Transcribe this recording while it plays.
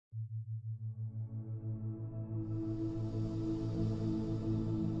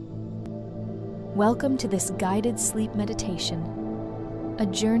Welcome to this guided sleep meditation, a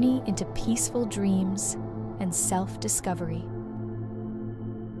journey into peaceful dreams and self-discovery.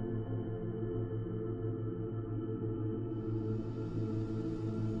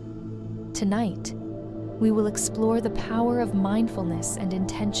 Tonight, we will explore the power of mindfulness and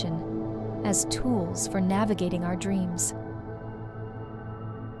intention as tools for navigating our dreams.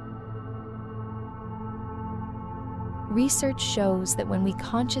 Research shows that when we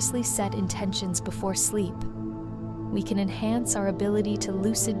consciously set intentions before sleep, we can enhance our ability to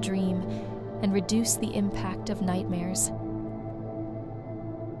lucid dream and reduce the impact of nightmares.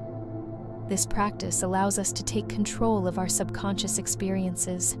 This practice allows us to take control of our subconscious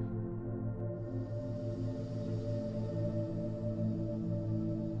experiences.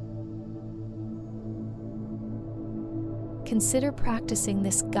 Consider practicing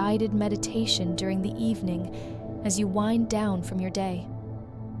this guided meditation during the evening as you wind down from your day.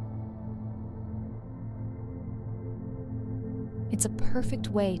 It's a perfect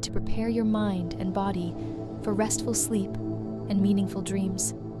way to prepare your mind and body for restful sleep and meaningful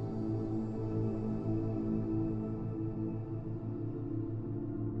dreams.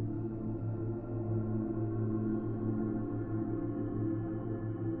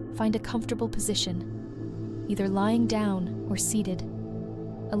 Find a comfortable position, either lying down or seated,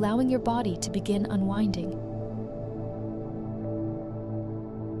 allowing your body to begin unwinding.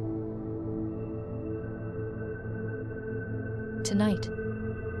 Tonight,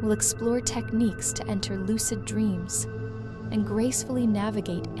 we'll explore techniques to enter lucid dreams and gracefully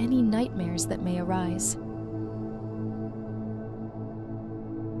navigate any nightmares that may arise.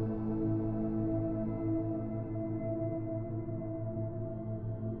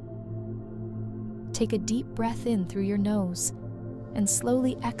 Take a deep breath in through your nose and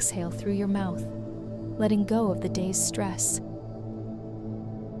slowly exhale through your mouth, letting go of the day's stress.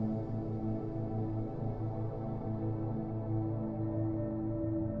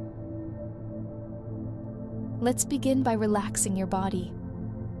 Let's begin by relaxing your body.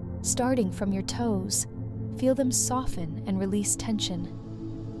 Starting from your toes, feel them soften and release tension.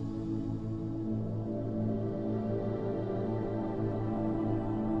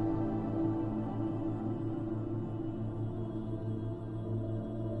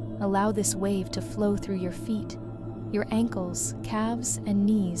 Allow this wave to flow through your feet, your ankles, calves, and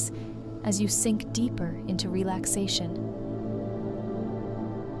knees as you sink deeper into relaxation.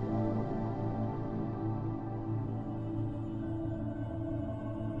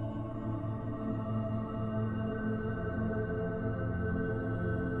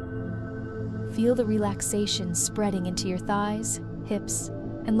 Feel the relaxation spreading into your thighs, hips,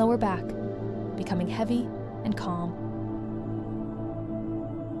 and lower back, becoming heavy and calm.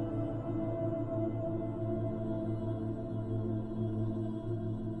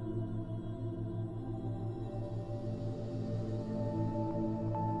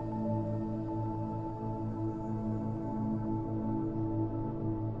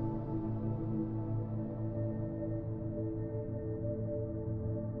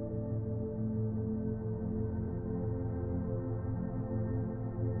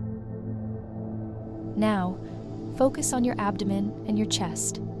 Now, focus on your abdomen and your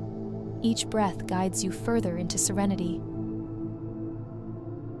chest. Each breath guides you further into serenity.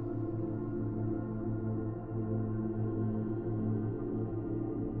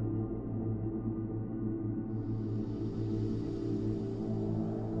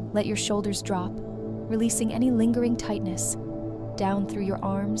 Let your shoulders drop, releasing any lingering tightness down through your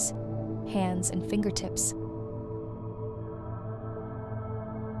arms, hands, and fingertips.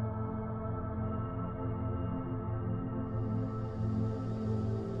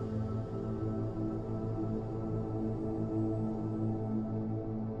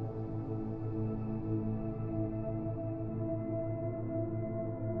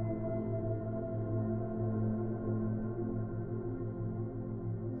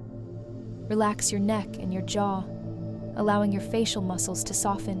 Relax your neck and your jaw, allowing your facial muscles to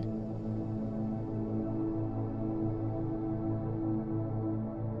soften.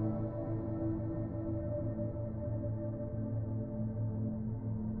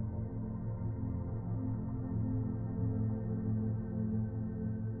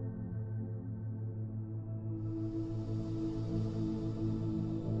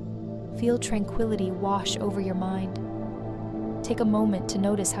 Feel tranquility wash over your mind. Take a moment to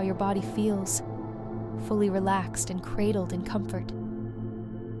notice how your body feels, fully relaxed and cradled in comfort.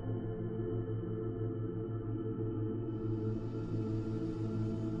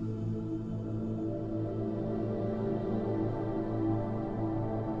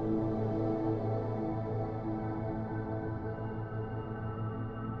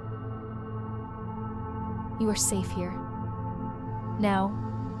 You are safe here. Now,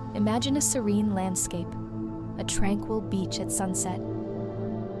 imagine a serene landscape, a tranquil beach at sunset.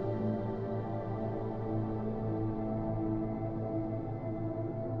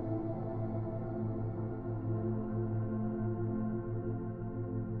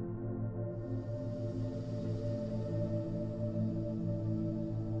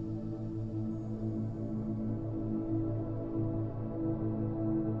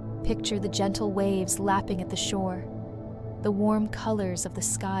 Picture the gentle waves lapping at the shore, the warm colors of the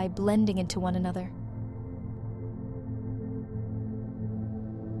sky blending into one another.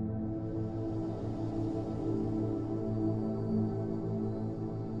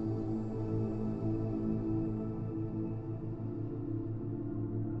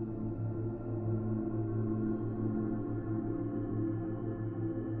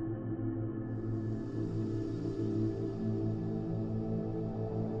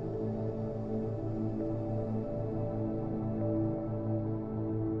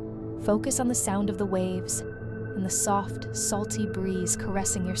 Focus on the sound of the waves and the soft, salty breeze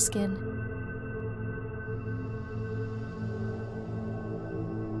caressing your skin.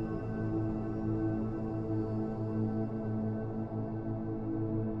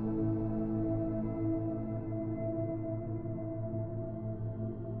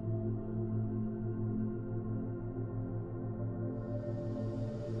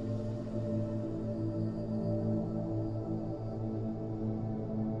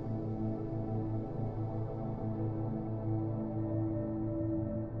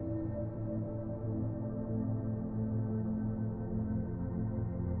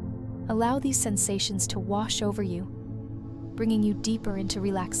 Allow these sensations to wash over you, bringing you deeper into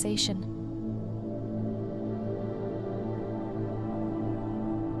relaxation.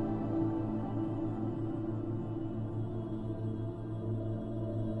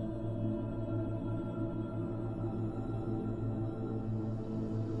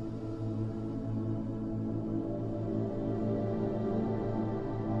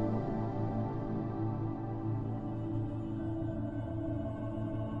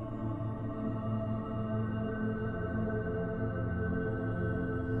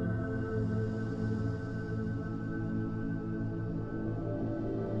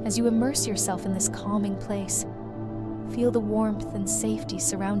 As you immerse yourself in this calming place, feel the warmth and safety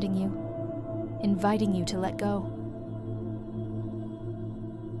surrounding you, inviting you to let go.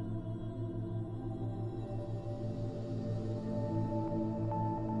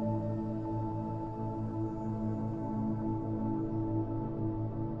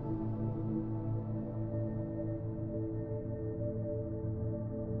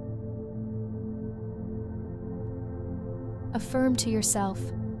 Affirm to yourself,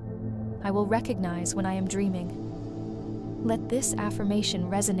 I will recognize when I am dreaming. Let this affirmation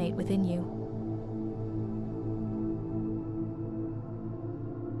resonate within you.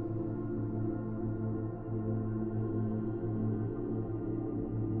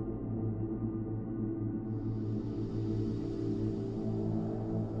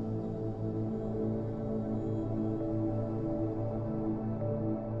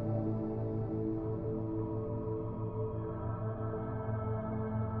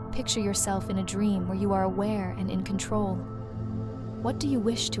 Picture yourself in a dream where you are aware and in control. What do you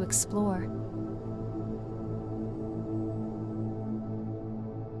wish to explore?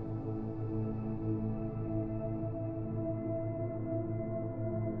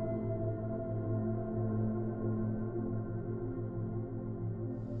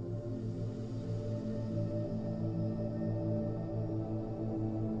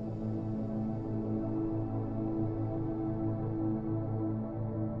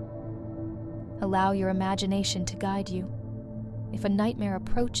 Allow your imagination to guide you. If a nightmare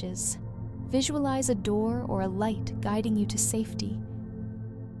approaches, visualize a door or a light guiding you to safety.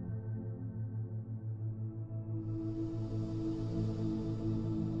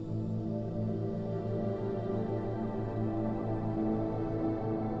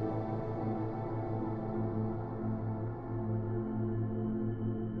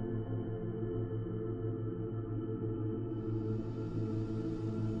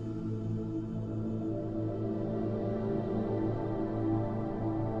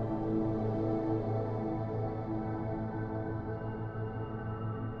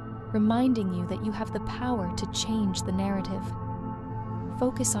 Reminding you that you have the power to change the narrative.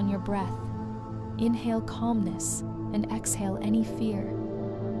 Focus on your breath. Inhale calmness and exhale any fear.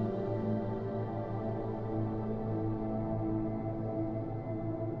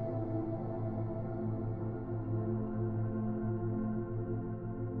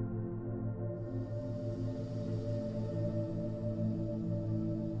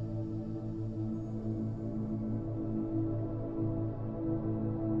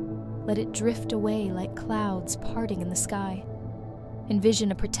 let it drift away like clouds parting in the sky. Envision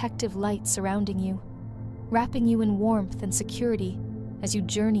a protective light surrounding you, wrapping you in warmth and security as you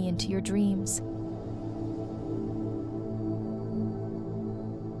journey into your dreams.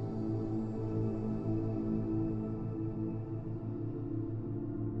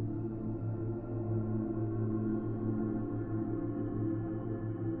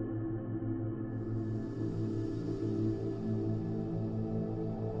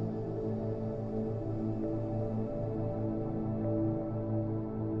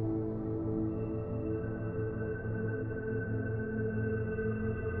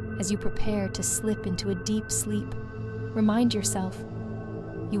 As you prepare to slip into a deep sleep, remind yourself,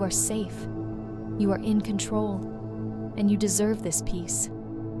 you are safe, you are in control, and you deserve this peace.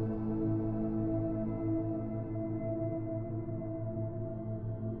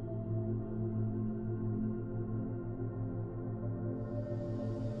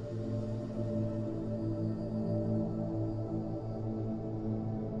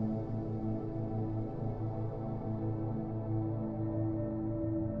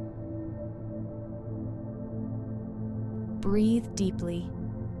 Breathe deeply.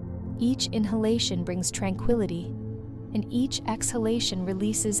 Each inhalation brings tranquility, and each exhalation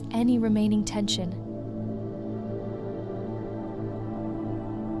releases any remaining tension.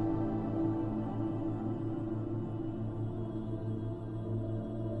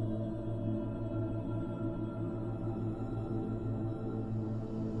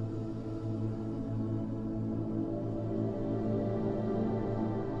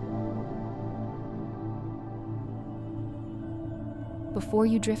 Before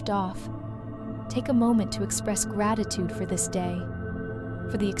you drift off, take a moment to express gratitude for this day,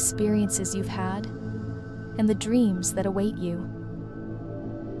 for the experiences you've had, and the dreams that await you.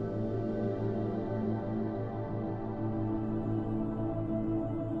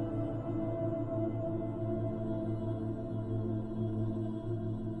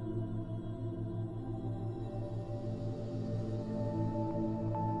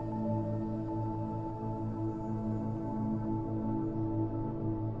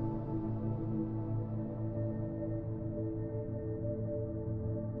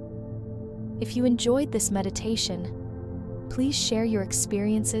 If you enjoyed this meditation, please share your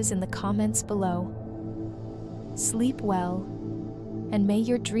experiences in the comments below. Sleep well, and may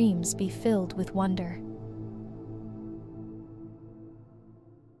your dreams be filled with wonder.